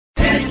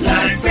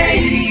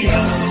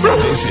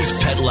This is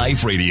Pet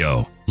Life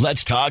Radio.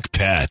 Let's talk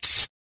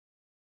pets.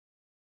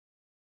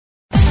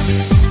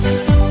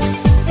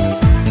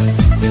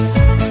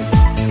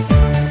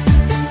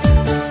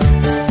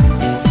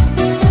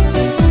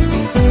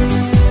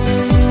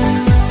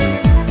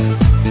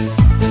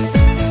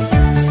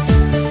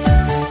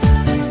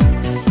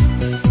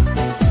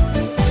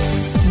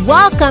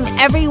 Welcome,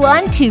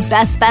 everyone, to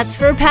Best Bets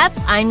for Pets.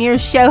 I'm your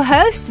show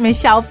host,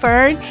 Michelle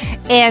Fern.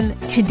 And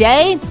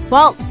today,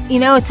 well, you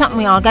know, it's something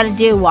we all got to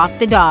do, walk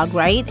the dog,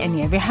 right? And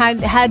you ever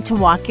had to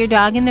walk your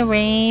dog in the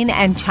rain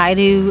and try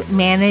to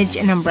manage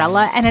an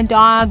umbrella and a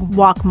dog,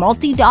 walk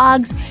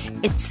multi-dogs?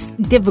 It's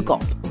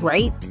difficult,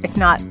 right? If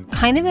not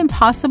kind of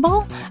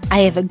impossible. I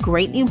have a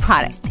great new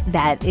product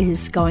that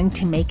is going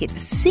to make it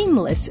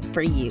seamless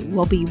for you.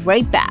 We'll be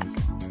right back.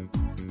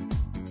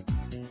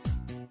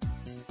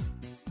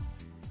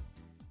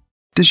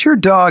 Does your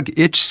dog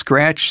itch,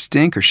 scratch,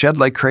 stink, or shed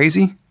like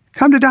crazy?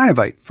 Come to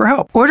Dinovite for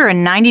help. Order a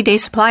 90-day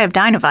supply of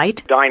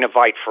Dinovite.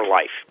 Dinovite for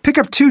life. Pick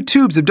up 2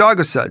 tubes of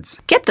Doggo Suds.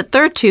 Get the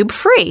 3rd tube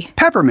free.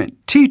 Peppermint,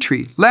 tea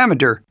tree,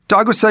 lavender,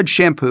 Doggo Sud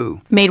shampoo.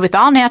 Made with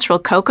all-natural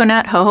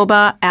coconut,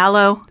 jojoba,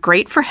 aloe.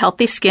 Great for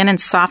healthy skin and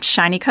soft,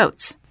 shiny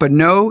coats. But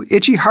no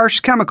itchy,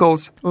 harsh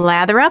chemicals.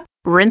 Lather up,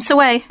 rinse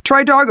away.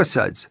 Try Doggo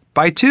Suds.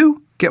 Buy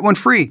 2, get 1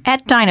 free.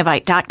 At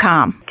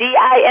Dinovite.com.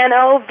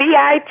 DINOVITE.com.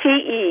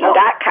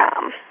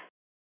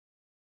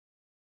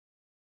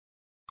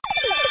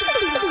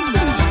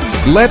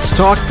 Let's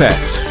Talk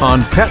Pets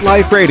on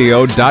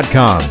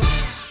PetLifeRadio.com.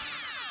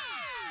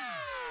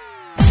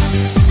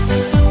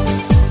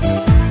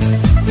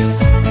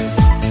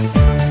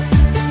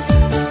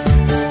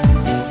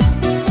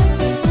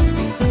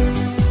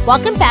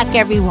 Welcome back,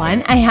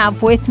 everyone. I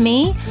have with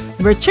me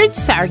Richard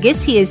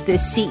Sargis. He is the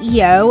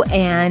CEO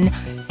and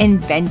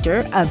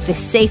inventor of the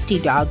Safety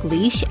Dog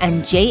Leash,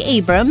 and Jay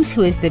Abrams,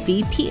 who is the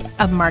VP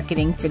of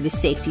Marketing for the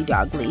Safety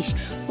Dog Leash.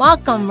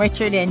 Welcome,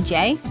 Richard and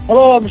Jay.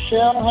 Hello,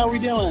 Michelle. How are we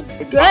doing?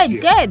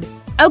 Good.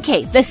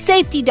 Okay, the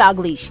Safety Dog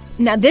Leash.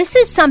 Now, this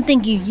is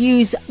something you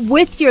use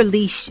with your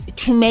leash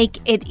to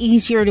make it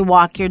easier to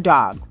walk your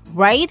dog,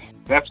 right?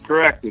 That's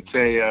correct. It's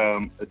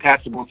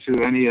attachable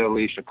to any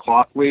leash, a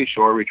cloth leash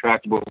or a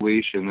retractable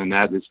leash, and then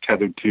that is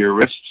tethered to your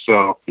wrist,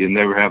 so you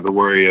never have the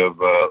worry of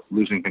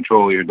losing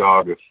control of your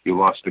dog if you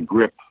lost the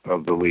grip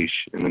of the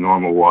leash in the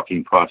normal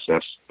walking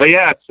process. But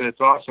yeah,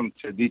 it's awesome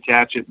to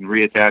detach it and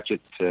reattach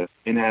it to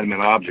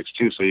inanimate objects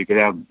too, so you could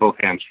have both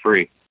hands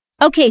free.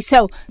 Okay,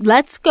 so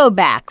let's go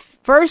back.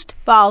 First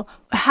of all,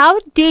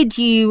 how did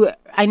you,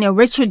 I know,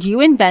 Richard,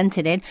 you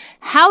invented it.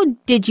 How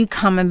did you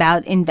come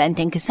about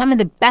inventing? Because some of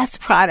the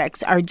best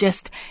products are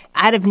just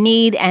out of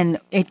need and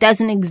it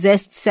doesn't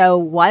exist, so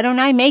why don't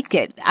I make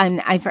it?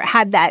 And I've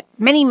had that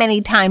many, many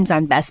times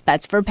on Best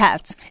Bets for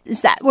Pets.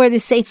 Is that where the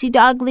Safety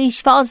Dog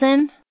Leash falls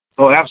in?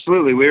 Oh,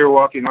 absolutely. We were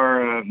walking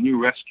our new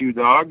rescue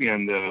dog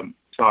and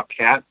saw a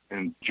cat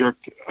and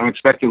jerked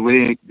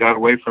unexpectedly, got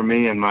away from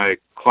me, and my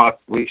cloth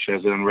leash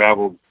has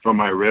unraveled from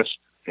my wrist.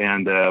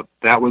 And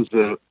that was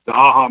the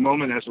aha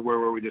moment, as it were,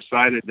 where we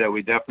decided that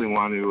we definitely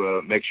want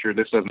to make sure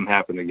this doesn't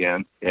happen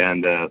again.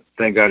 And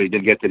thank God he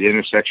did get to the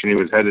intersection he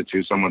was headed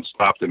to. Someone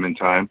stopped him in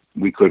time.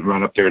 We couldn't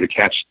run up there to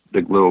catch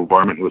the little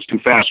varmint. It was too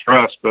fast for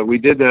us. But we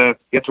did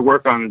get to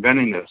work on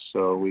inventing this.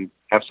 So we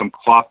have some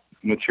cloth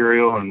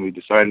material, and we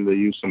decided to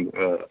use some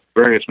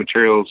various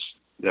materials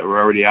that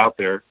were already out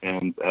there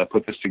and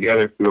put this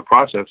together through a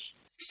process.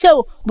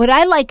 So what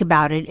I like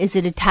about it is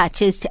it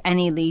attaches to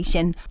any leash.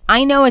 And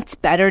I know it's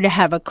better to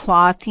have a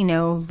cloth,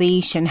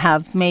 leash and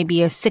have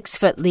maybe a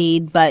 6-foot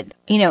lead. But,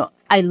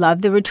 I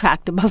love the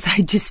retractables.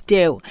 I just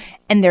do.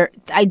 And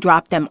I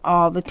drop them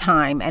all the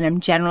time. And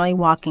I'm generally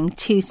walking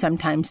 2,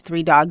 sometimes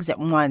 3 dogs at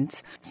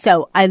once.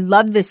 So I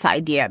love this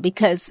idea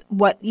because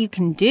what you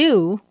can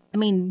do,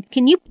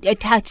 can you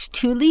attach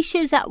 2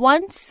 leashes at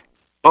once?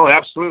 Oh,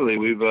 absolutely.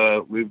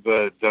 We've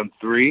done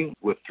 3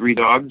 with 3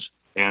 dogs.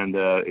 And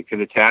it can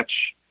attach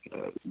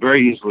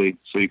very easily,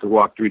 so you could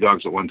walk 3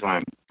 dogs at one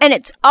time. And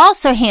it's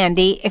also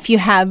handy if you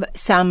have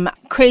some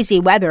crazy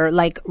weather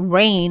like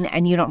rain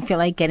and you don't feel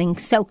like getting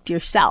soaked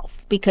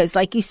yourself. Because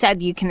like you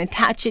said, you can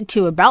attach it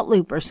to a belt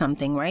loop or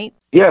something, right?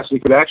 Yes, you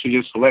could actually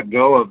just let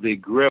go of the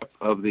grip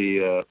of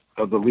the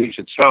leash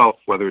itself,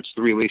 whether it's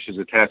 3 leashes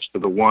attached to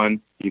the one.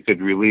 You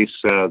could release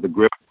the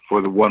grip for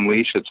the one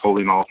leash that's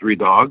holding all 3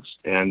 dogs,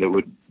 and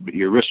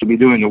your wrist would be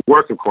doing the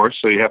work, of course,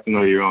 so you have to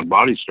know your own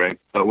body strength.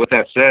 But with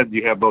that said,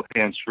 you have both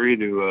hands free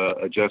to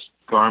adjust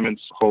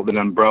garments, hold an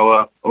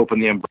umbrella,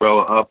 open the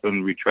umbrella up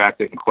and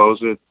retract it and close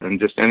it, and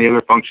just any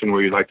other function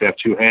where you'd like to have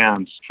 2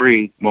 hands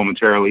free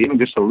momentarily, even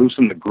just to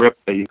loosen the grip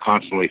that you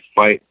constantly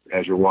fight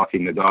as you're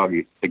walking the dog.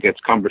 It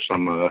gets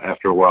cumbersome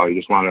after a while. You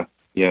just want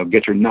to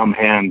get your numb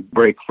hand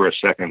break for a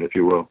second, if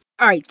you will.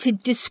 All right, to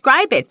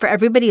describe it for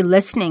everybody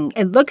listening,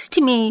 it looks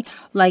to me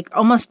like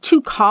almost 2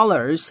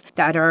 collars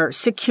that are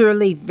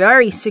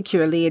very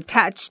securely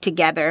attached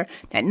together.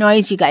 That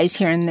noise you guys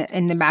hear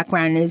in the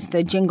background is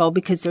the jingle,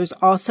 because there's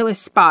also a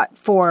spot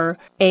for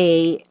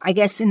an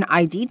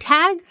ID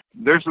tag.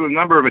 There's a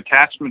number of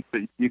attachments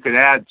that you could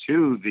add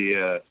to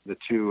the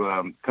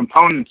two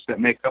components that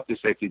make up the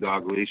safety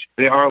dog leash.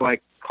 They are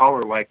like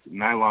collar-like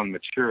nylon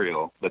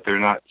material, but they're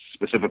not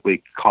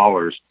specifically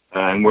collars.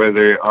 And where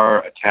they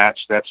are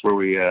attached, that's where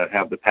we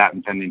have the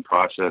patent pending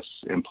process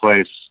in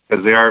place,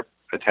 because they are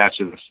attached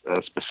in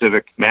a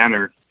specific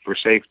manner for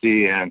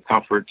safety and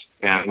comfort.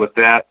 And with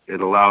that,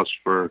 it allows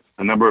for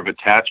a number of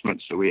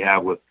attachments that we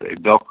have with a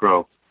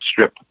Velcro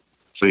strip.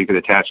 So you could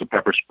attach a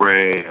pepper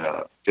spray,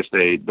 just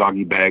a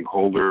doggy bag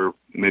holder,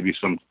 maybe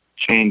some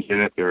change in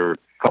it, or a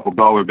couple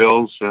dollar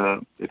bills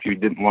if you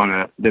didn't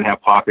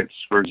have pockets,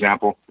 for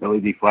example,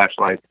 LED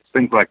flashlights,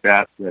 things like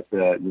that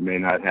you may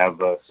not have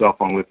a cell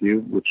phone with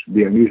you, which would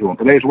be unusual in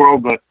today's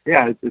world. But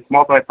yeah, it's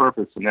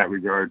multi-purpose in that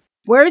regard.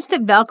 Where's the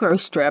Velcro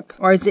strip,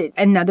 or is it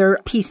another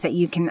piece that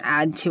you can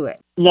add to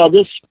it? No,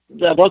 the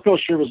Velcro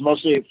strip was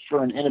mostly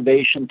for an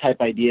innovation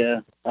type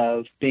idea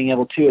of being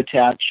able to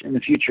attach in the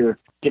future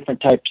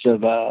different types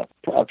of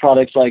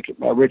products, like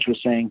Rich was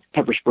saying,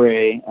 pepper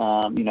spray,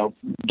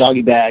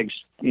 doggy bags,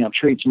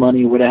 treats,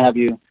 money, what have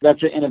you.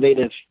 That's an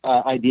innovative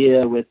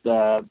idea with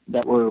that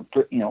we're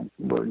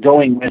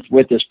going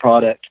with this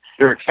product.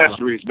 They're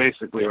accessories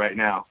basically right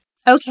now.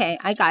 Okay,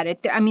 I got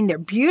it. I mean, they're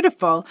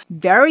beautiful,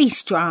 very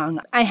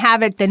strong. I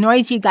have it. The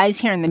noise you guys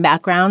hear in the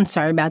background,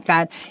 sorry about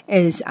that,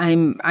 is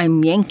I'm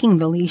yanking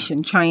the leash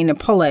and trying to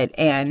pull it,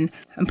 and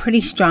I'm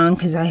pretty strong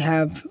because I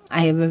have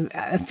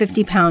a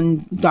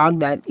 50-pound dog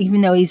that,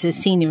 even though he's a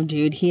senior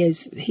dude,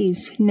 he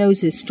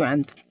knows his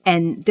strength.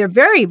 And they're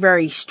very,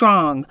 very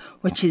strong,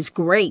 which is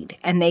great.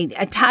 And they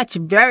attach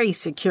very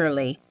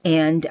securely.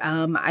 And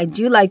I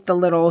do like the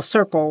little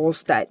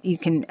circles that you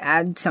can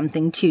add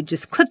something to,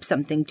 just clip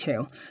something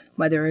to,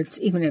 whether it's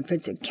even if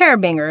it's a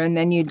carabinger, and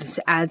then you just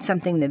add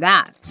something to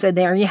that. So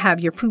there you have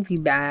your poopy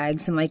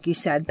bags and, like you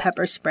said,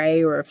 pepper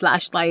spray or a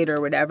flashlight or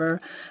whatever.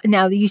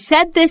 Now, you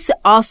said this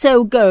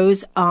also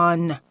goes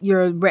on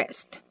your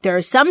wrist. There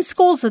are some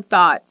schools of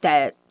thought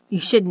that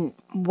you shouldn't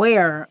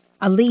wear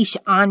a leash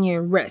on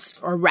your wrist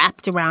or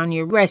wrapped around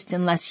your wrist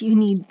unless you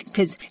need,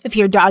 because if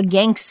your dog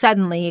yanks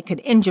suddenly, it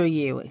could injure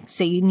you.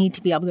 So you need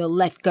to be able to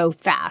let go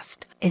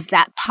fast. Is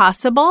that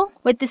possible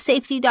with the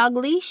safety dog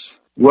leash?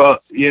 Well,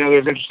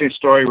 there's an interesting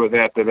story with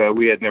that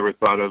we had never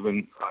thought of.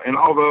 And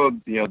although,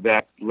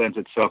 that lends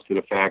itself to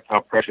the fact how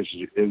precious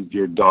is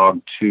your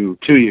dog to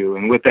you.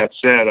 And with that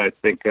said, I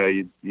think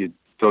you'd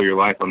throw your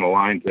life on the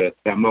line to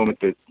that moment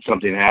that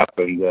something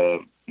happened.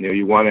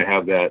 You want to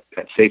have that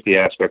safety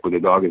aspect where the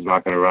dog is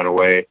not going to run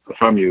away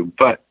from you.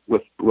 But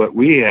with what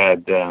we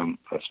had, a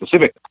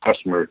specific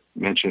customer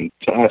mentioned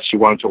to us, she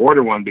wanted to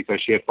order one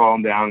because she had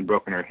fallen down and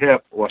broken her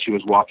hip while she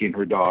was walking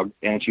her dog.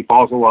 And she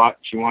falls a lot.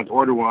 She wanted to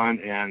order one,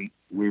 and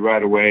we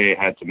right away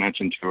had to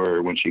mention to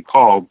her when she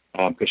called,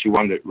 because she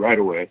wanted it right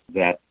away,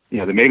 that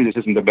that maybe this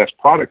isn't the best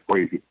product for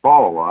you if you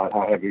fall a lot.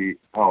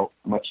 How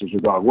much does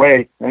your dog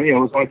weigh? And, it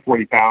was only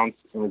 40 pounds.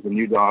 It was a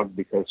new dog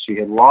because she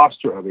had lost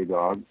her other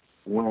dog.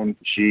 When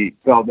she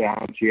fell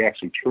down, she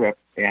actually tripped,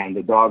 and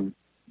the dog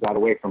got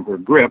away from her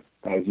grip.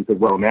 As you could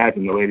well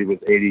imagine, the lady was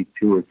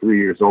 82 or 3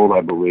 years old,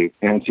 I believe.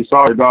 And she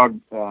saw her dog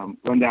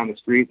run down the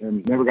street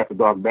and never got the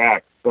dog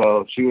back.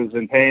 So she was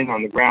in pain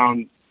on the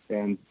ground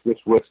and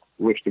just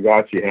wished to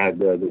God she had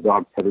the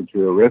dog tethered to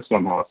her wrist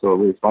somehow. So at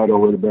least Fido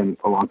would have been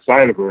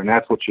alongside of her, and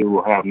that's what she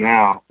will have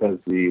now, because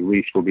the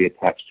leash will be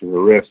attached to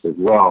her wrist as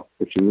well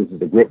if she loses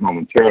the grip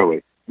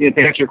momentarily. To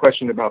answer your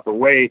question about the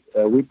weight,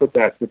 we put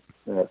that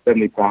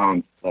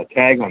 70-pound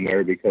tag on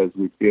there because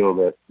we feel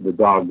that the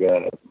dog,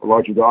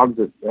 larger dogs,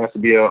 it has to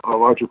be a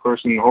larger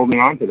person holding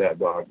on to that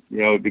dog.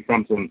 It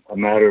becomes a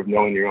matter of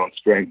knowing your own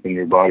strength and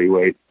your body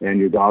weight and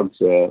your dog's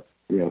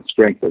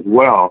strength as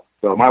well.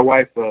 So my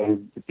wife is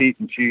petite,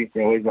 and she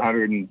weighs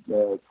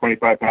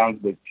 125 pounds,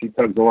 but she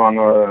tugs along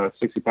our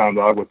 60-pound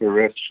dog with her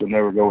wrist. She'll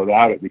never go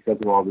without it because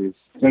of all these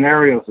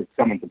scenarios that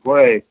come into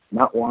play,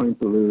 not wanting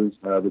to lose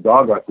the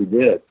dog like we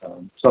did.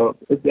 So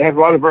it has a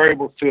lot of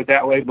variables to it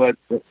that way, but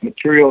the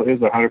material is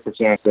 100%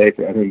 safe.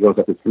 I think it goes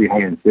up to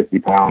 350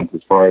 pounds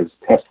as far as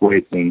test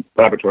weights and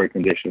laboratory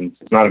conditions.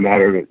 It's not a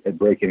matter of it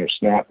breaking or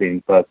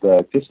snapping, but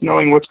just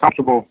knowing what's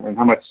comfortable and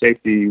how much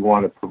safety you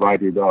want to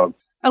provide your dog.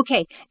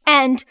 Okay,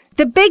 and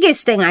the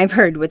biggest thing I've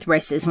heard with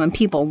wrists is when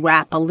people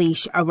wrap a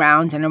leash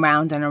around and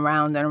around and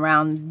around and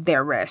around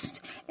their wrist.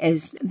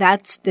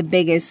 That's the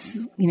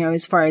biggest,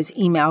 as far as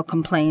email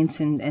complaints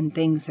and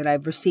things that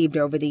I've received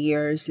over the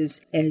years is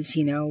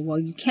well,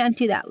 you can't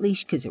do that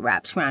leash because it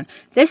wraps around.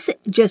 This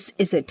just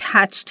is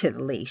attached to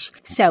the leash.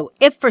 So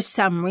if for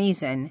some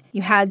reason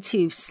you had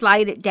to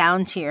slide it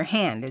down to your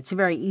hand, it's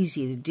very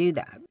easy to do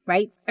that.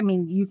 Right? I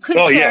mean, you could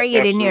carry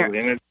it in your...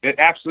 And it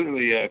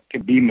absolutely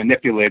can be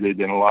manipulated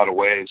in a lot of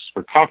ways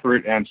for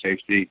comfort and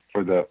safety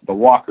for the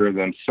walker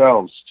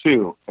themselves,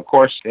 too. Of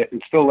course, it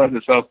still lends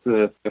itself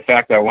to the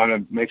fact that I want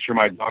to make sure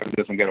my dog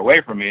doesn't get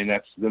away from me, and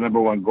that's the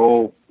number one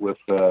goal with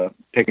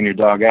taking your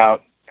dog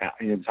out.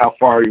 Is how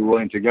far are you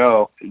willing to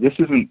go? This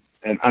isn't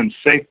an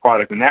unsafe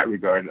product in that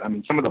regard. I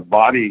mean, some of the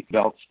body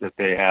belts that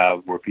they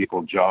have where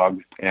people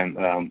jog and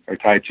are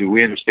tied to,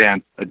 we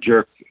understand a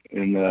jerk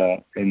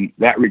in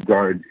that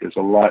regard is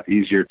a lot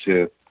easier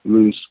to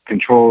lose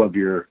control of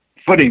your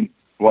footing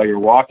while you're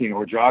walking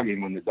or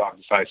jogging when the dog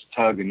decides to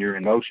tug and you're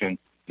in motion.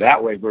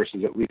 That way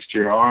versus at least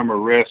your arm or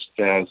wrist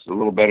has a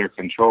little better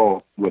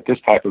control with this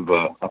type of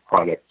a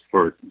product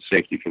for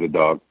safety for the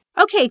dog.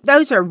 Okay,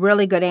 those are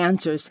really good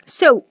answers.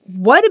 So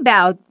what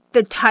about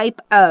the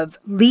type of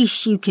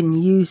leash you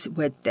can use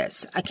with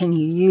this? Can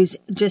you use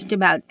just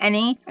about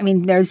any? I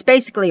mean, there's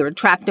basically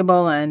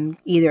retractable and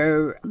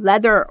either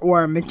leather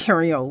or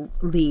material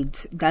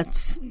leads.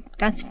 That's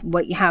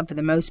what you have for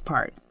the most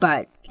part.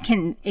 But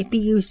can it be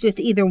used with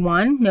either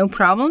one? No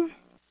problem?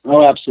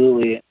 Oh,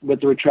 absolutely.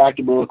 With the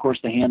retractable, of course,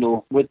 the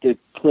handle with the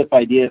clip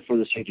idea for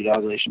the safety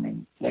dog leash. I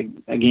mean, like,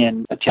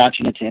 again,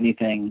 attaching it to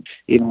anything,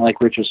 even like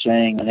Rich was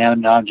saying, an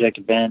inanimate object,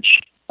 a bench,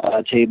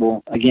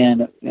 table.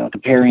 Again,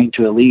 comparing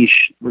to a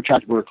leash,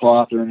 retractable or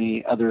cloth or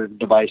any other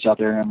device out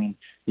there, I mean,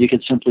 you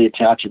could simply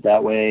attach it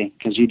that way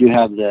because you do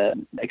have the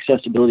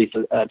accessibility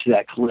to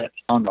that clip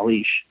on the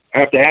leash.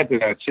 I have to add to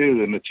that, too,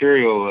 the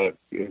material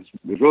is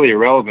really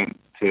irrelevant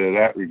to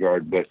that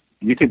regard, but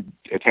you could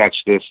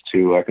attach this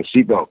to like a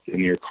seatbelt in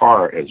your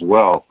car as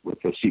well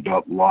with the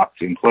seatbelt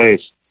locked in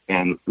place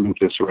and loop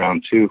this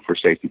around too for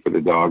safety for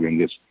the dog and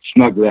just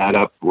snug that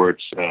up where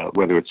it's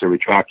whether it's a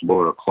retractable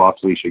or a cloth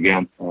leash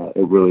again,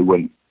 it really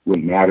wouldn't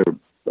matter.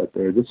 But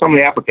there's just so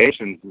many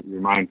applications. Your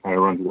mind kind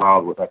of runs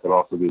wild with I could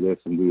also do this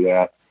and do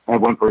that. I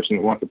have one person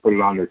that wants to put it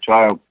on their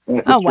child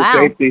for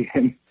safety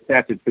and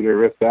attach it to their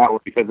wrist that way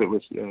because it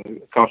was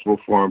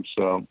comfortable for them.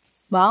 So.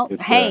 Well,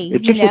 hey,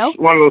 it's just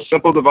one of those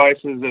simple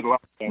devices that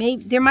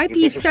maybe there might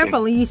be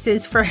several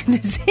uses for the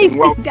safety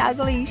dog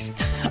leash.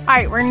 All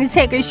right, we're going to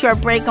take a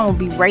short break and we'll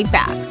be right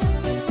back.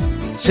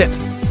 Sit.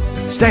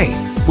 Stay.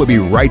 We'll be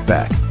right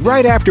back,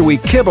 right after we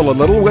kibble a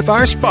little with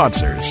our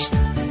sponsors.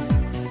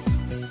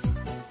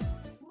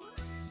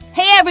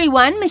 Hey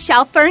everyone,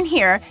 Michelle Fern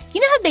here. You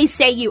know how they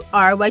say you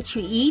are what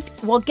you eat?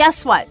 Well,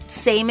 guess what?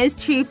 Same is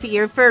true for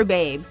your fur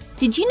babe.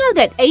 Did you know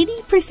that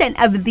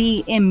 80% of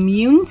the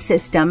immune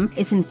system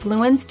is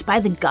influenced by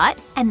the gut,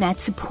 and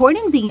that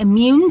supporting the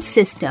immune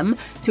system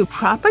through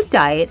proper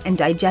diet and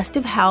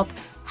digestive health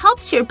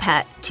helps your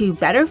pet to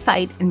better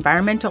fight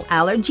environmental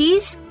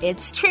allergies?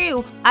 It's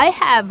true. I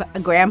have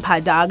a grandpa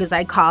dog, as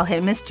I call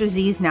him. Mr.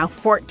 Z is now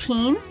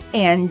 14,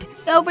 and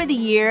over the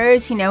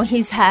years,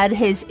 he's had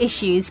his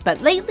issues,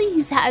 but lately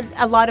he's had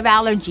a lot of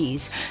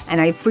allergies,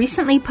 and I've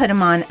recently put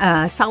him on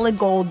a Solid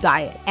Gold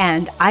diet,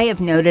 and I have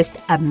noticed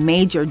a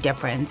major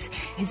difference.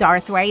 His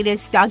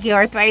arthritis, doggy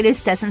arthritis,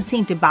 doesn't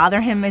seem to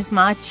bother him as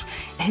much.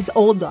 His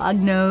old dog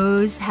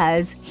nose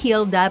has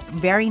healed up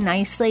very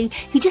nicely.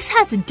 He just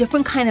has a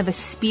different kind of a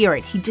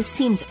spirit. He just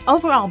seems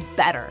overall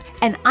better,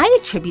 and I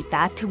attribute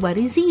that to what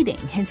he's eating,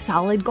 his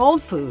Solid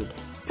Gold food.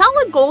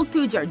 Solid Gold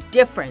foods are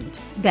different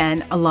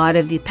than a lot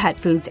of the pet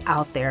foods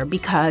out there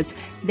because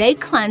they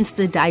cleanse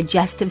the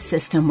digestive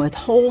system with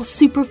whole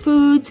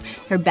superfoods,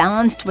 they're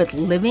balanced with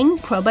living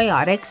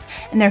probiotics,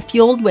 and they're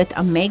fueled with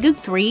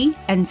omega-3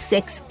 and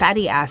 6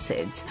 fatty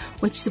acids,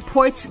 which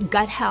supports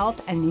gut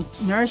health and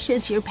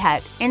nourishes your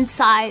pet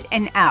inside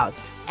and out.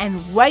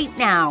 And right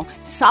now,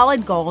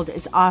 Solid Gold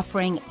is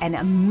offering an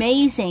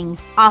amazing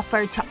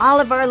offer to all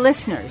of our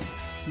listeners.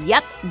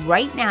 Yep,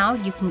 right now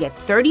you can get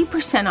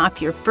 30%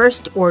 off your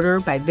first order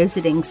by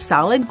visiting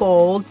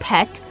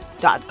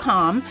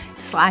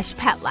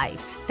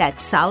solidgoldpet.com/petlife.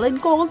 That's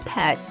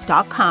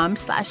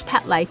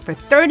solidgoldpet.com/petlife for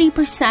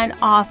 30%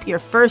 off your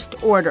first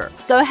order.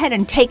 Go ahead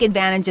and take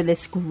advantage of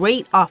this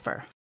great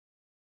offer.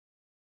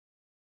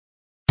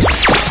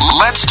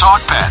 Let's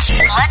talk pets.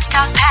 Let's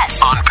talk pets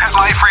On Pet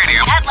Life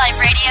Radio. Pet Life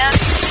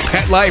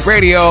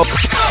Radio.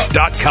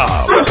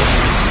 PetLifeRadio.com.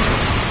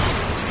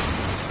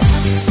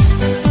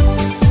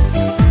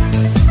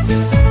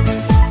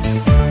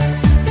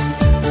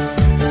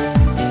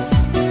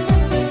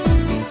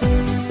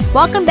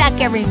 Welcome back,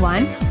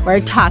 everyone. We're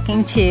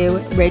talking to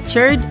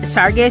Richard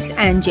Sargis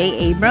and Jay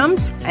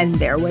Abrams, and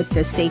they're with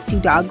the Safety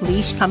Dog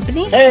Leash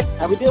Company. Hey,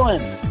 how we doing?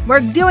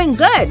 We're doing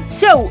good.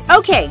 So,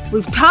 okay,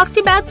 we've talked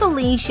about the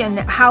leash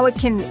and how it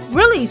can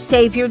really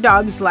save your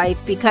dog's life,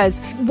 because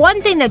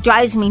one thing that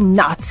drives me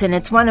nuts, and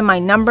it's one of my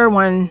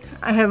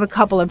I have a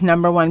couple of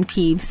number one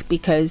peeves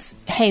because,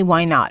 hey,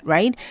 why not,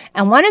 right?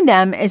 And one of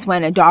them is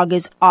when a dog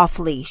is off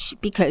leash,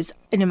 because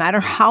no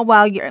matter how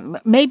well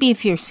maybe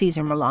if you're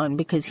Cesar Millan,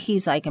 because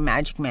he's like a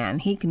magic man.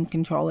 He can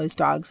control his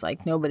dogs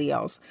like nobody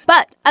else.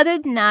 But other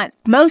than that,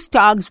 most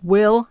dogs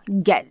will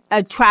get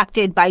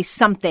attracted by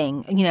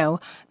something.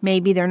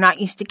 Maybe they're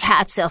not used to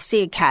cats. They'll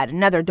see a cat,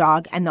 another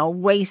dog, and they'll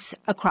race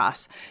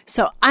across.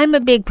 So I'm a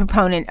big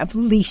proponent of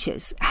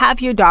leashes.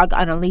 Have your dog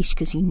on a leash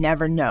because you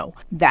never know.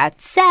 That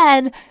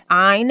said,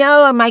 I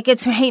know I might get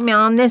some hate mail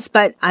on this,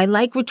 but I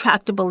like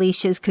retractable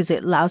leashes because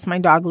it allows my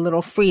dog a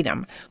little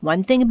freedom.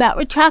 One thing about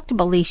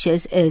retractable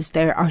leashes is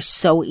they are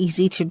so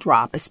easy to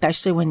drop,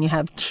 especially when you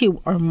have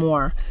two or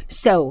more.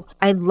 So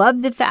I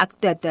love the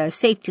fact that the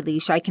safety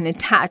leash, I can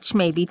attach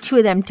maybe two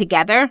of them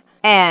together.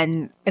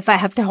 And if I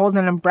have to hold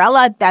an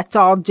umbrella, that's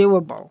all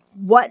doable.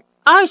 What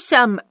are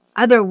some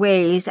other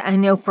ways. I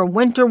know for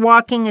winter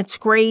walking, it's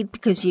great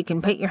because you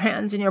can put your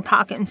hands in your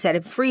pocket instead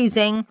of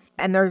freezing.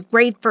 And they're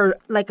great for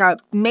like a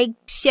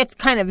makeshift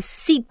kind of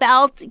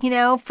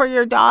seatbelt, for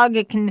your dog.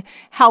 It can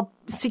help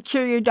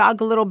secure your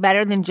dog a little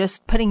better than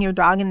just putting your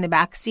dog in the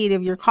back seat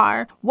of your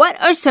car.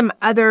 What are some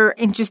other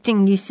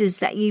interesting uses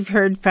that you've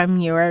heard from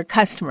your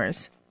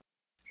customers?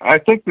 I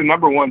think the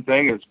number one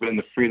thing has been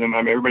the freedom.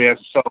 I mean, everybody has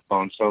a cell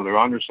phone, so they're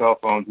on their cell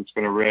phones. It's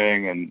going to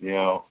ring, and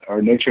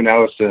our nature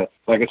now is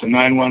it's a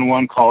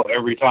 911 call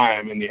every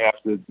time, and you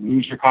have to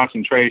lose your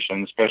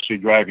concentration, especially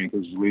driving,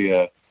 because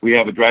we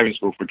have a driving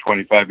school for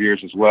 25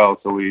 years as well,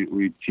 so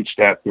we teach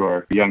that to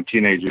our young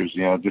teenagers.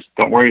 Just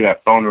don't worry,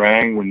 that phone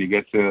rang when you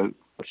get to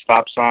a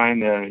stop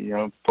sign.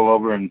 Pull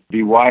over and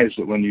be wise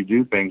when you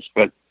do things.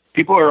 But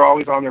people are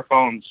always on their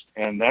phones,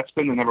 and that's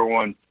been the number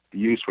one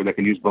use where they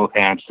can use both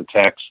hands to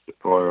text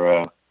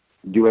or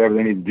do whatever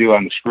they need to do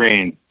on the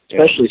screen.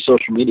 Especially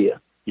social media.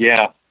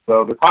 Yeah.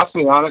 So they're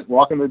constantly on it,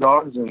 walking their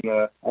dogs. And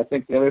I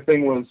think the other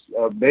thing was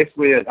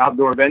basically at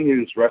outdoor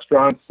venues,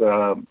 restaurants.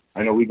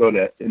 I know we go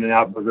to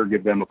In-N-Out Burger,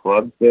 give them a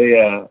plug.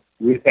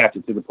 We attach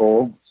it to the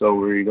pole, so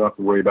we don't have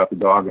to worry about the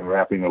dog and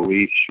wrapping a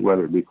leash,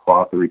 whether it be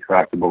cloth or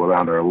retractable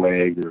around our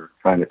leg or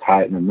trying to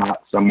tie it in a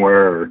knot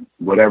somewhere or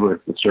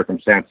whatever the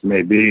circumstance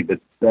may be.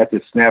 But that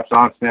just snaps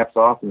on, snaps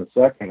off in a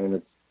second, and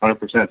it's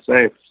 100%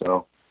 safe.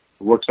 So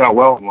it works out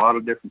well in a lot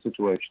of different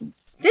situations.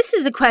 This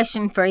is a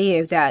question for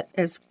you that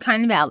is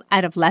kind of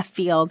out of left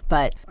field,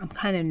 but I'm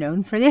kind of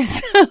known for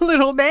this a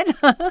little bit.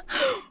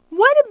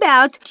 What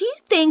about, do you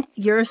think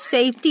your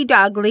safety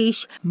dog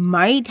leash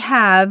might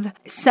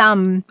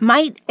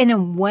in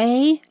a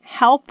way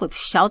help with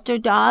shelter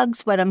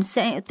dogs? What I'm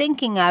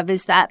thinking of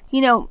is that,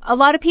 a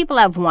lot of people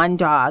have one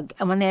dog,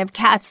 and when they have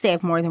cats, they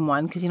have more than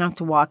one because you don't have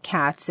to walk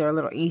cats. They're a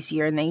little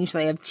easier, and they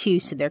usually have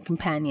two, so they're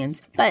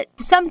companions. But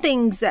some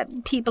things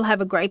that people have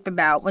a gripe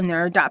about when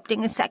they're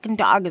adopting a second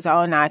dog is,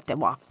 now I have to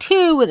walk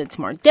two, and it's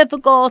more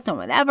difficult and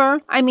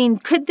whatever. I mean,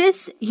 could the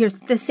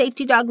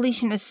safety dog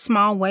leash in a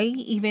small way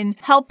even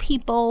help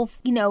people,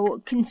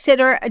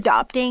 consider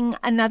adopting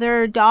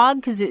another dog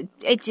because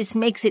it just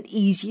makes it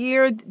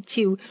easier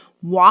to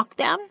walk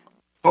them?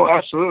 Oh,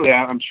 absolutely.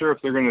 I'm sure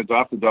if they're going to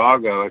adopt a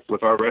dog, like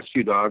with our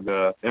rescue dog,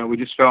 we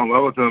just fell in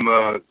love with him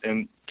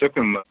and took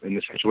him in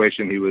the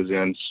situation he was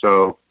in.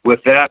 So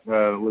with that,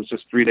 it was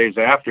just 3 days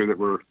after that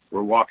we're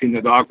walking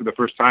the dog for the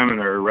first time in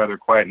a rather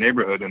quiet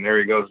neighborhood, and there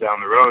he goes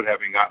down the road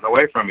having gotten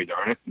away from me,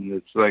 darn it.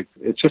 And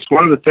it's just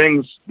one of the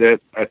things that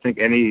I think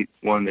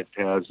anyone that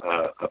has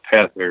a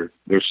pet, they're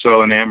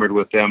so enamored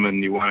with them,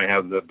 and you want to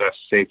have the best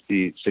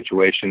safety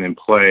situation in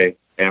play.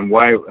 And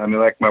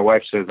like my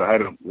wife says,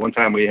 one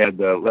time we had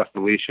left the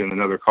leash in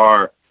another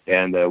car,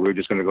 and we were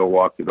just going to go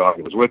walk the dog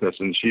that was with us,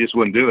 and she just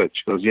wouldn't do it.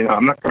 She goes,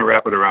 I'm not going to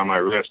wrap it around my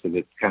wrist, and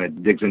it kind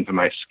of digs into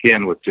my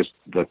skin with just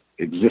the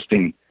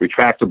existing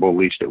retractable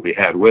leash that we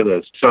had with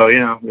us. So,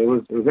 it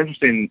was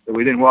interesting that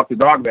we didn't walk the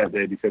dog that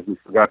day because we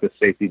forgot the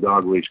safety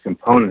dog leash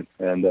component.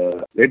 And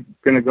they're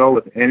going to go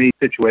with any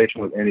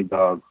situation with any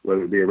dog,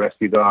 whether it be a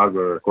rescue dog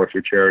or, of course,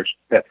 your cherished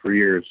pet for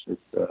years.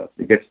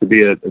 It gets to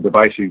be a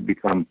device you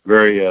become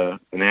very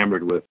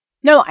enamored with.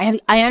 No,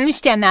 I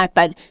understand that,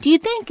 but do you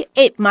think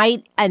it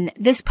might, and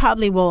this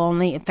probably will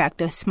only affect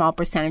a small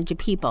percentage of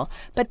people,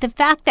 but the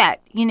fact that,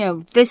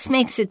 this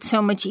makes it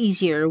so much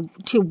easier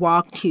to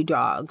walk two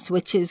dogs,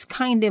 which is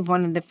kind of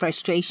one of the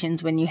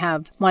frustrations when you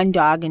have one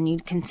dog and you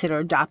consider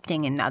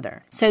adopting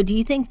another. So do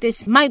you think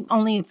this might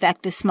only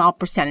affect a small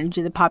percentage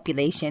of the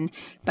population,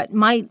 but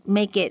might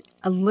make it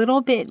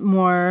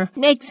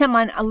make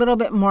someone a little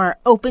bit more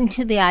open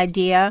to the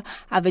idea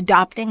of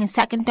adopting a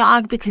second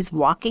dog because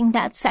walking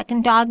that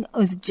second dog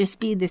would just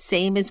be the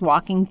same as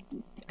walking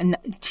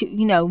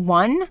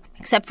one,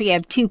 except for you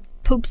have two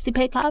poops to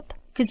pick up?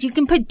 Because you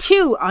can put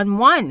two on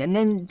one, and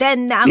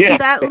then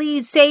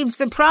that saves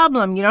the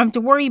problem. You don't have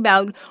to worry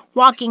about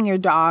walking your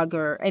dog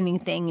or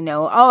anything.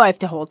 I have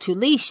to hold two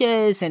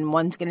leashes, and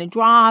one's going to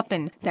drop,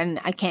 and then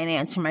I can't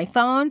answer my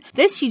phone.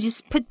 This, you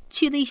just put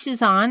two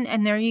leashes on,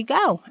 and there you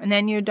go. And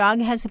then your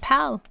dog has a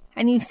pal,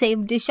 and you've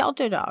saved a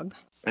shelter dog.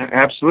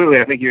 Absolutely.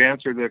 I think you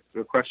answered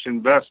the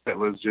question best that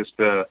was just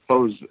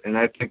posed, and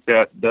I think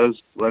that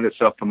does lend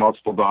itself to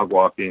multiple dog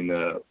walking,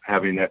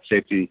 having that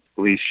safety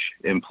leash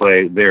in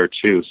play there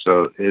too.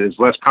 So it is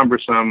less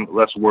cumbersome,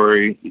 less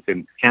worry. You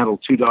can handle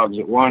two dogs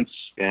at once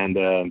and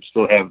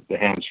still have the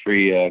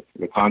hands-free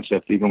the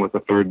concept even with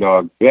a third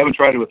dog. We haven't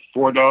tried it with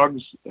four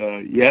dogs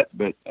yet,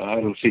 but I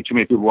don't see too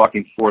many people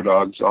walking four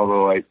dogs,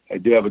 although I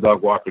do have a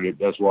dog walker that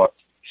does walk.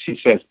 She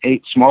says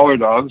 8 smaller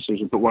dogs, so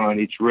you put one on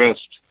each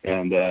wrist,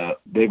 and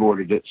they've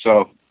ordered it.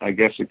 So I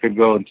guess it could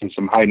go into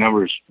some high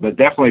numbers, but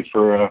definitely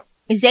for...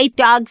 Is 8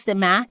 dogs the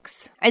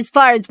max? As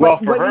far as for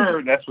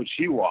her, that's what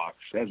she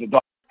walks as a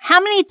dog.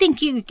 How many could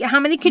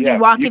you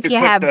walk if you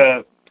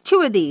have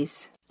 2 of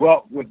these?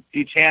 Well, with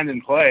each hand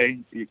in play,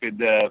 you could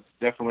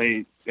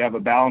definitely have a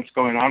balance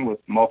going on with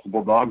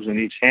multiple dogs in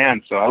each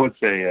hand. So I would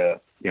say,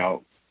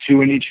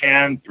 2 in each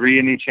hand, 3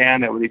 in each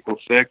hand, that would equal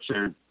 6,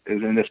 or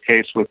as in this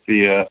case with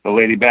the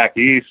lady back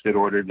east that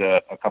ordered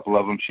a couple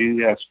of them. She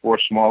has 4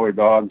 smaller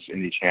dogs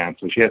in each hand,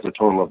 so she has a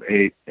total of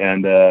 8.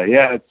 And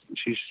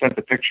she sent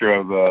a picture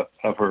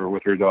of her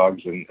with her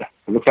dogs, and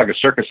it looks like a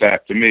circus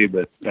act to me,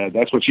 but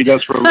that's what she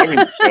does for a living.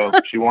 So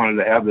she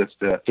wanted to have this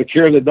to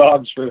secure the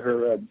dogs for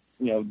her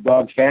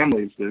dog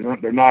families.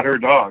 They're not her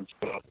dogs.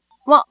 So.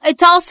 Well,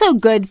 it's also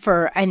good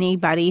for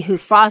anybody who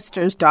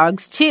fosters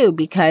dogs, too,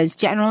 because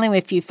generally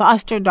if you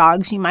foster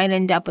dogs, you might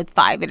end up with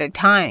 5 at a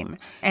time.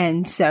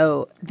 And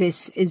so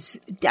this is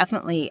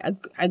definitely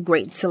a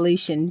great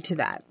solution to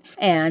that.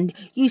 And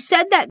you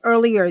said that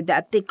earlier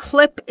that the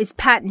clip is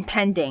patent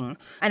pending.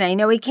 And I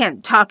know we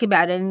can't talk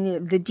about any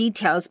of the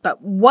details, but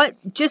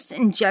just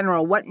in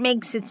general, what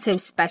makes it so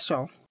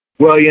special?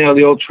 Well,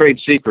 the old trade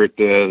secret,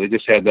 they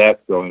just had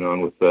that going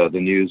on with the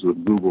news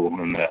with Google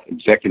and the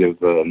executive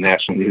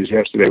national news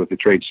yesterday with the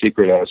trade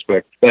secret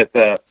aspect. But,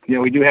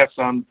 we do have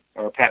some.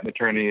 Our patent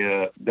attorney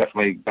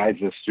definitely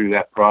guides us through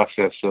that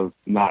process of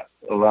not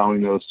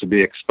allowing those to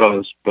be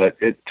exposed. But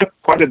it took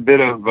quite a bit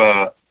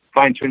of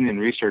fine-tuning and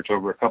research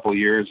over a couple of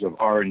years of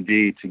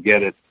R&D to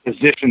get it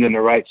positioned in the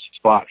right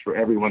spot for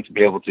everyone to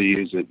be able to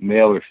use it,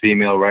 male or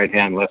female, right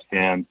hand, left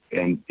hand.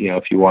 And,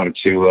 if you wanted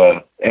to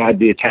add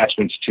the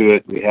attachments to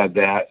it, we had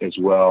that as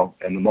well,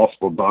 and the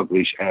multiple dog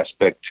leash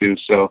aspect too.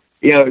 So,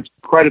 it's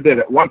quite a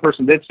bit. One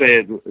person did say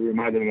it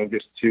reminded them of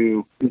just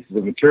 2 pieces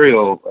of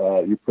material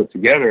you put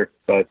together,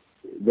 but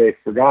they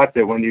forgot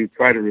that when you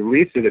try to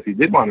release it, if you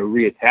did want to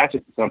reattach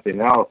it to something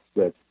else,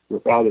 that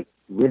without it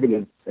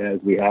riveted as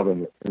we have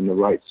in the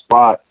right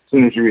spot, as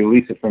soon as you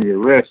release it from your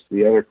wrist,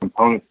 the other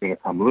component's going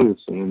to come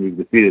loose, and then you've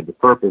defeated the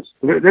purpose.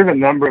 So there's a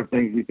number of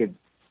things you could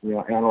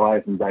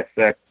analyze and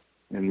dissect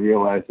and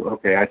realize,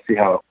 okay, I see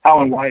how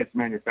and why it's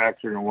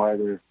manufactured and why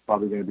they're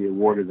probably going to be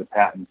awarded the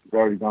patent. We've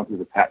already gone through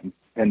the patent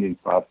pending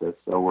process,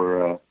 so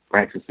we're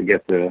anxious to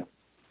get the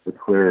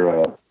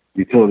clear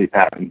utility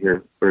patent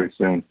here very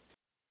soon.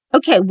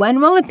 Okay, when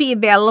will it be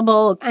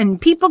available? And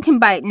people can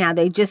buy it now.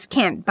 They just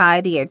can't buy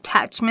the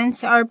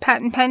attachments are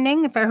patent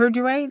pending, if I heard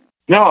you right?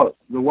 No,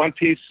 the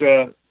one-piece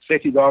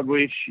safety dog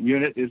leash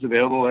unit is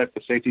available at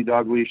the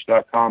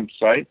safetydogleash.com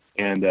site,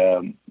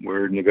 and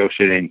we're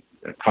negotiating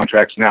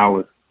contracts now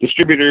with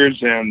distributors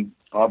and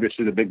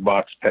obviously the big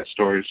box pet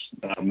stores.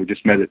 We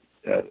just met at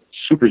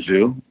Super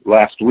Zoo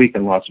last week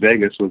in Las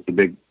Vegas, was the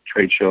big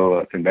trade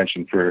show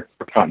convention for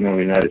continental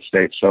United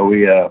States. So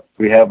we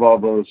have all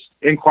those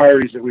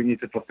inquiries that we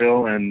need to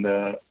fulfill, and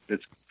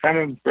it's kind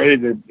of ready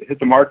to hit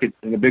the market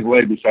in a big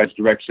way. Besides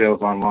direct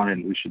sales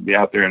online, we should be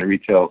out there in the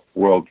retail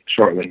world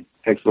shortly.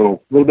 Takes a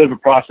little bit of a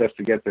process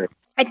to get there.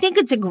 I think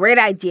it's a great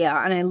idea,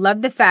 and I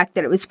love the fact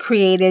that it was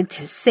created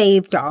to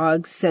save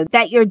dogs so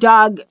that your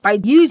dog, by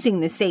using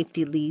the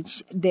safety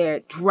leash,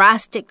 there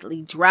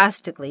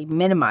drastically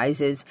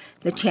minimizes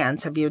the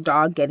chance of your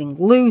dog getting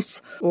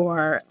loose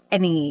or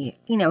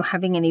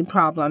having any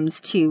problems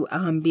to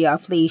be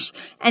off leash.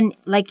 And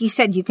like you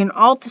said, you can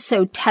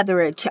also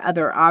tether it to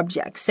other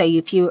objects. So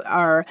if you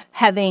are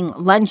having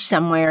lunch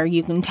somewhere,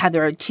 you can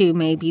tether it to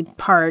maybe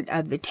part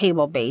of the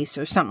table base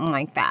or something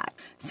like that.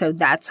 So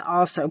that's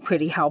also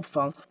pretty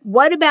helpful.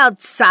 What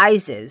about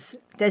sizes?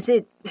 Does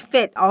it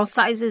fit all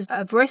sizes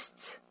of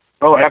wrists?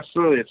 Oh,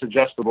 absolutely. It's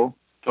adjustable,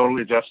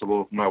 totally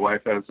adjustable. My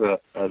wife has,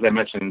 as I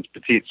mentioned,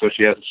 petite, so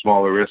she has a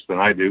smaller wrist than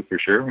I do for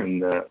sure.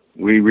 And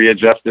we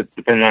readjust it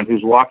depending on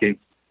who's walking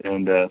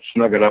and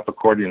snug it up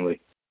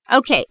accordingly.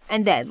 Okay,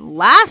 and then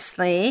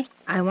lastly,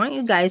 I want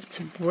you guys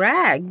to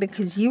brag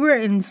because you were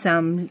in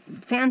some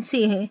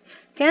fancy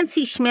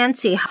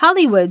schmancy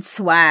Hollywood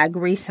swag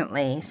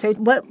recently. So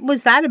what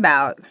was that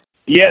about?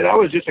 Yeah, that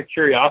was just a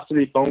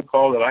curiosity phone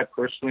call that I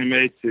personally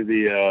made to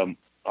the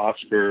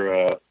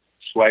Oscar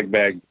swag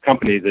bag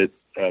company that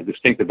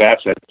Distinctive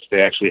Assets.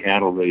 They actually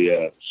handle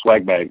the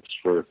swag bags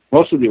for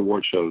most of the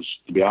award shows,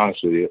 to be honest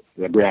with you,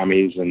 the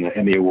Grammys and the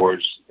Emmy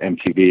Awards,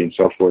 MTV, and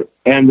so forth.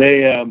 And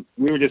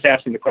we were just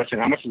asking the question,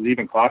 how much does it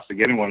even cost to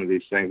get in one of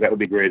these things? That would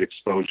be great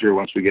exposure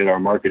once we get our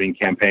marketing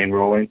campaign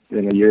rolling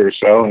in a year or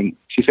so. And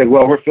she said,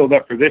 well, we're filled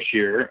up for this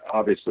year.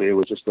 Obviously, it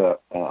was just a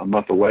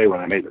month away when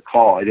I made the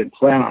call. I didn't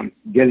plan on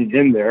getting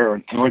in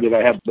there, nor did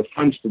I have the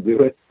funds to do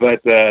it.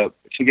 But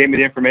she gave me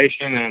the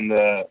information,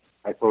 and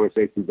I told her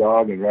safety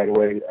dog, and right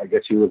away, I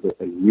guess she was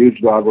a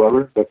huge dog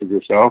lover, such as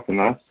yourself and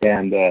us.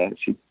 And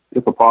she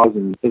took a pause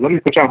and said, let me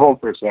put you on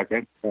hold for a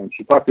second. And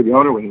she talked to the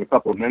owner within a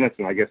couple of minutes,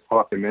 and I guess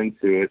talked him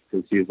into it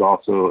because he's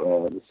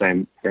also the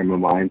same frame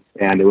of mind.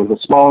 And it was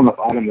a small enough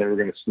item that we're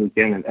going to sneak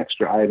in an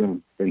extra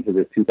item into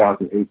the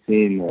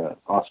 2018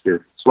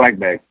 Oscar swag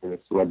bag for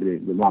the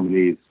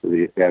nominees for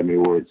the Academy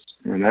Awards.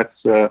 And that's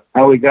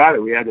how we got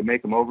it. We had to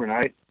make them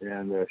overnight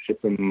and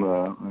ship them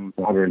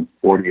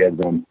 140 of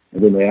them.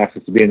 And then they asked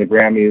us to be in the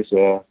Grammys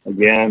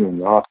again and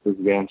the Oscars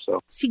again. So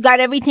you got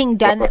everything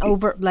done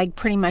over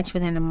pretty much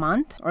within a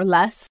month or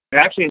less?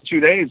 Actually, in 2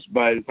 days.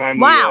 By the time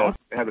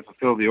we had to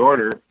fulfill the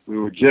order, we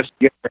were just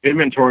getting our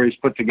inventories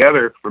put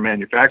together for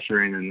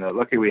manufacturing. And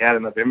luckily we had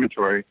enough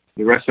inventory.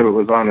 The rest of it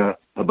was on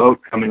a a boat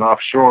coming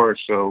offshore,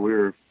 so we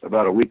were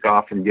about a week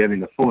off from getting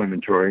the full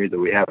inventory that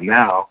we have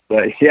now.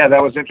 But yeah,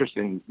 that was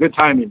interesting. Good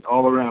timing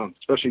all around,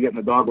 especially getting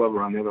the dog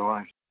lover on the other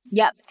line.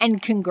 Yep, and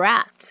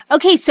congrats.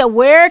 Okay, so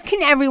where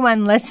can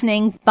everyone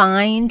listening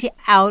find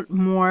out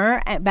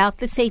more about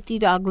the Safety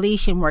Dog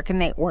Leash, and where can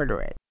they order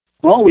it?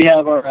 Well, we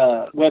have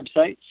our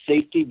website,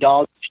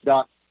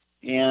 safetydogleash.com,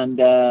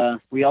 and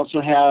we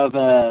also have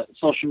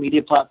social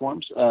media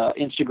platforms.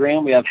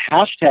 Instagram, we have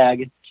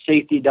hashtag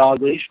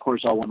 #SafetyDogLeash, of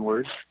course, all one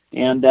word.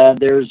 And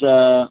there's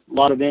a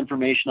lot of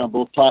information on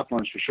both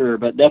platforms for sure.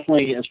 But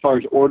definitely, as far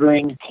as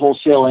ordering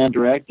wholesale and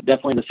direct,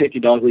 definitely the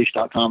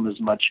safetydogleash.com is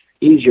much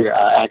easier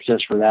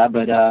access for that.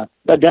 But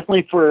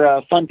definitely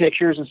for fun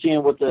pictures and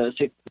seeing what the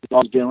safety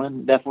dog's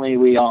doing, definitely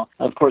we have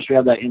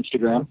that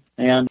Instagram.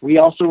 And we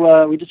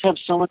also, we just have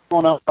so much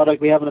going on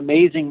product. We have an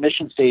amazing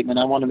mission statement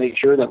I want to make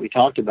sure that we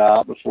talked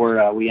about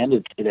before we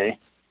ended today.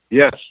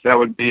 Yes, that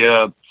would be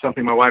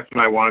something my wife and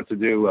I wanted to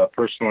do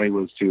personally,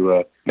 was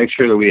to make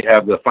sure that we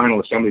have the final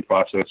assembly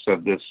process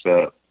of this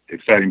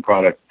exciting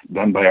product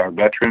done by our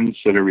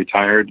veterans that are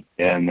retired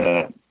and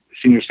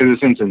senior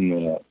citizens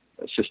in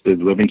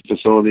assisted living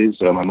facilities.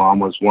 My mom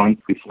was one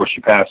before she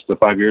passed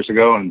 5 years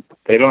ago, and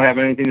they don't have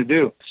anything to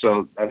do.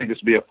 So I think this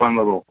would be a fun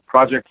little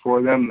project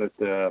for them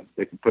that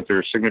they can put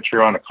their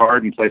signature on a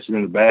card and place it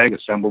in the bag,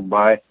 assembled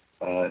by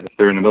if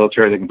they're in the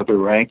military, they can put their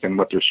rank and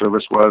what their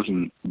service was,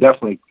 and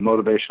definitely a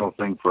motivational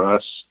thing for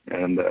us.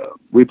 And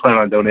we plan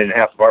on donating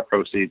half of our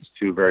proceeds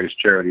to various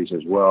charities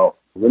as well.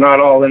 We're not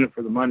all in it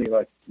for the money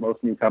like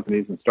most new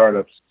companies and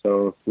startups.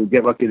 So if we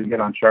get lucky to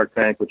get on Shark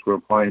Tank, which we're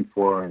applying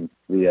for, and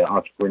the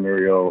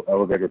entrepreneurial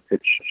elevator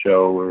pitch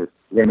show, we're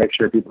going to make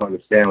sure people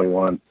understand we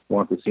want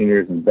the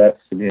seniors and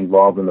vets to be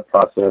involved in the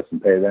process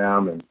and pay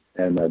them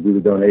and do the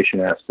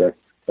donation aspect.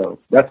 So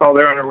that's all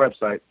there on our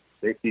website.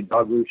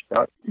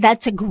 SafetyDogLeash.com.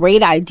 That's a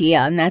great idea,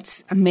 and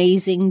that's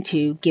amazing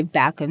to give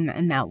back in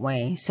that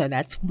way. So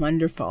that's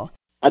wonderful.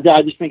 I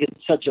just think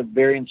it's such a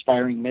very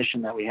inspiring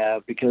mission that we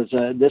have, because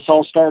this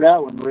all started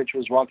out when Rich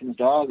was walking his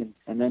dog,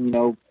 and then,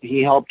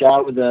 he helped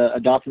out with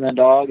adopting that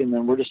dog, and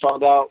then we're just all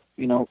about,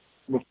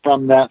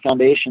 from that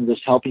foundation,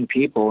 just helping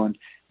people, and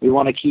we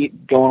want to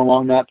keep going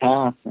along that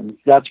path, and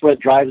that's what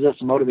drives us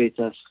and motivates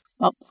us.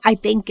 Well, I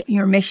think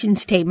your mission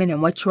statement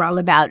and what you're all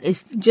about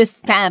is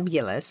just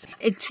fabulous.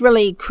 It's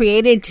really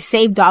created to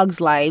save dogs'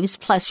 lives,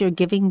 plus you're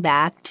giving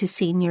back to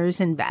seniors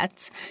and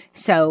vets.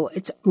 So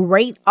it's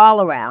great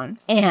all around.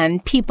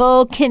 And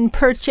people can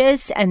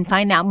purchase and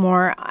find out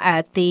more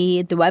at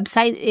the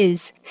website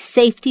is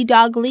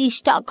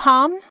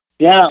safetydogleash.com.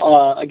 Yeah,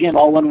 again,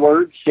 all one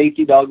word,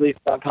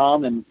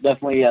 safetydogleash.com, and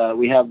definitely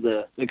we have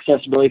the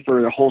accessibility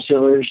for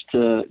wholesalers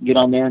to get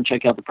on there and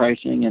check out the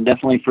pricing, and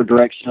definitely for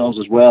direct sales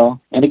as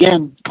well. And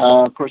again,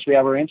 of course, we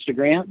have our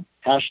Instagram,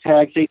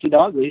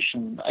 #SafetyDogLeash,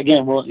 and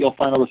again, you'll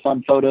find all the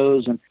fun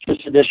photos and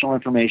just additional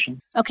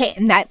information. Okay,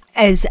 and that,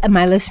 as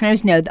my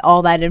listeners know,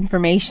 all that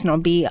information will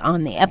be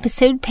on the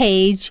episode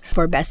page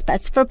for Best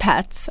Bets for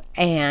Pets,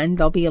 and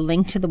there'll be a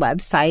link to the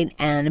website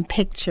and a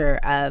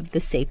picture of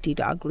the Safety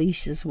Dog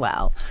Leash as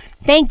well.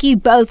 Thank you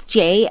both,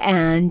 Jay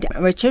and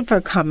Richard, for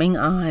coming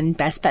on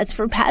Best Bets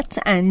for Pets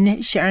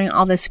and sharing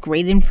all this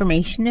great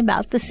information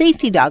about the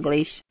Safety Dog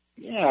Leash.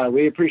 Yeah,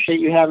 we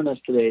appreciate you having us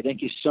today.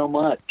 Thank you so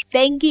much.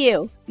 Thank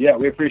you. Yeah,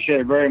 we appreciate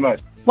it very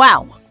much.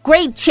 Wow,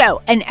 great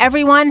show. And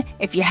everyone,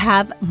 if you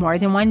have more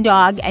than one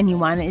dog and you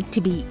want it to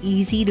be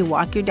easy to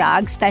walk your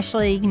dog,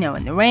 especially, in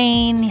the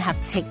rain, you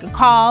have to take a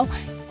call,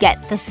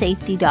 get the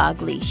Safety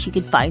Dog Leash. You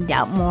can find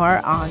out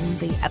more on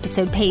the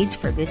episode page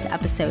for this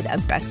episode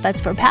of Best Bets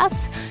for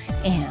Pets.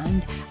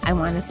 And I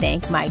want to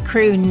thank my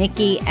crew,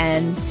 Nikki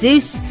and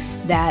Zeus,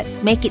 that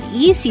make it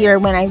easier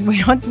when I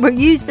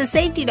use the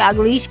Safety Dog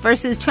Leash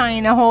versus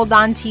trying to hold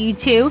on to you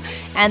two,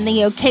 and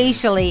the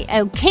occasionally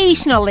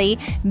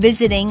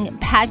visiting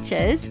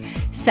Patches.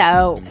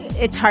 So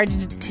it's hard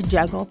to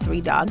juggle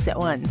 3 dogs at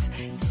once.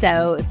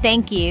 So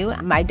thank you,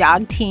 my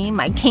dog team,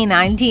 my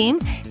canine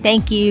team.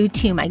 Thank you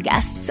to my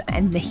guests,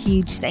 and a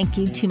huge thank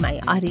you to my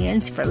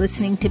audience for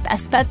listening to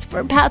Best Bets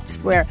for Pets.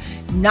 We're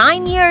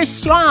 9 years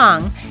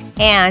strong.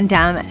 And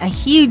a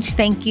huge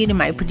thank you to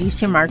my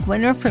producer, Mark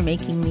Winter, for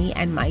making me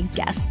and my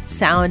guests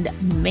sound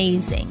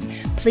amazing.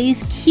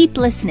 Please keep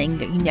listening.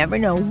 You never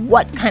know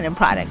what kind of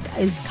product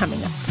is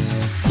coming up.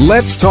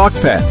 Let's Talk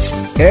Pets,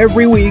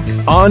 every week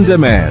on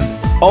demand,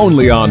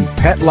 only on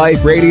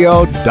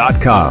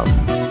PetLifeRadio.com.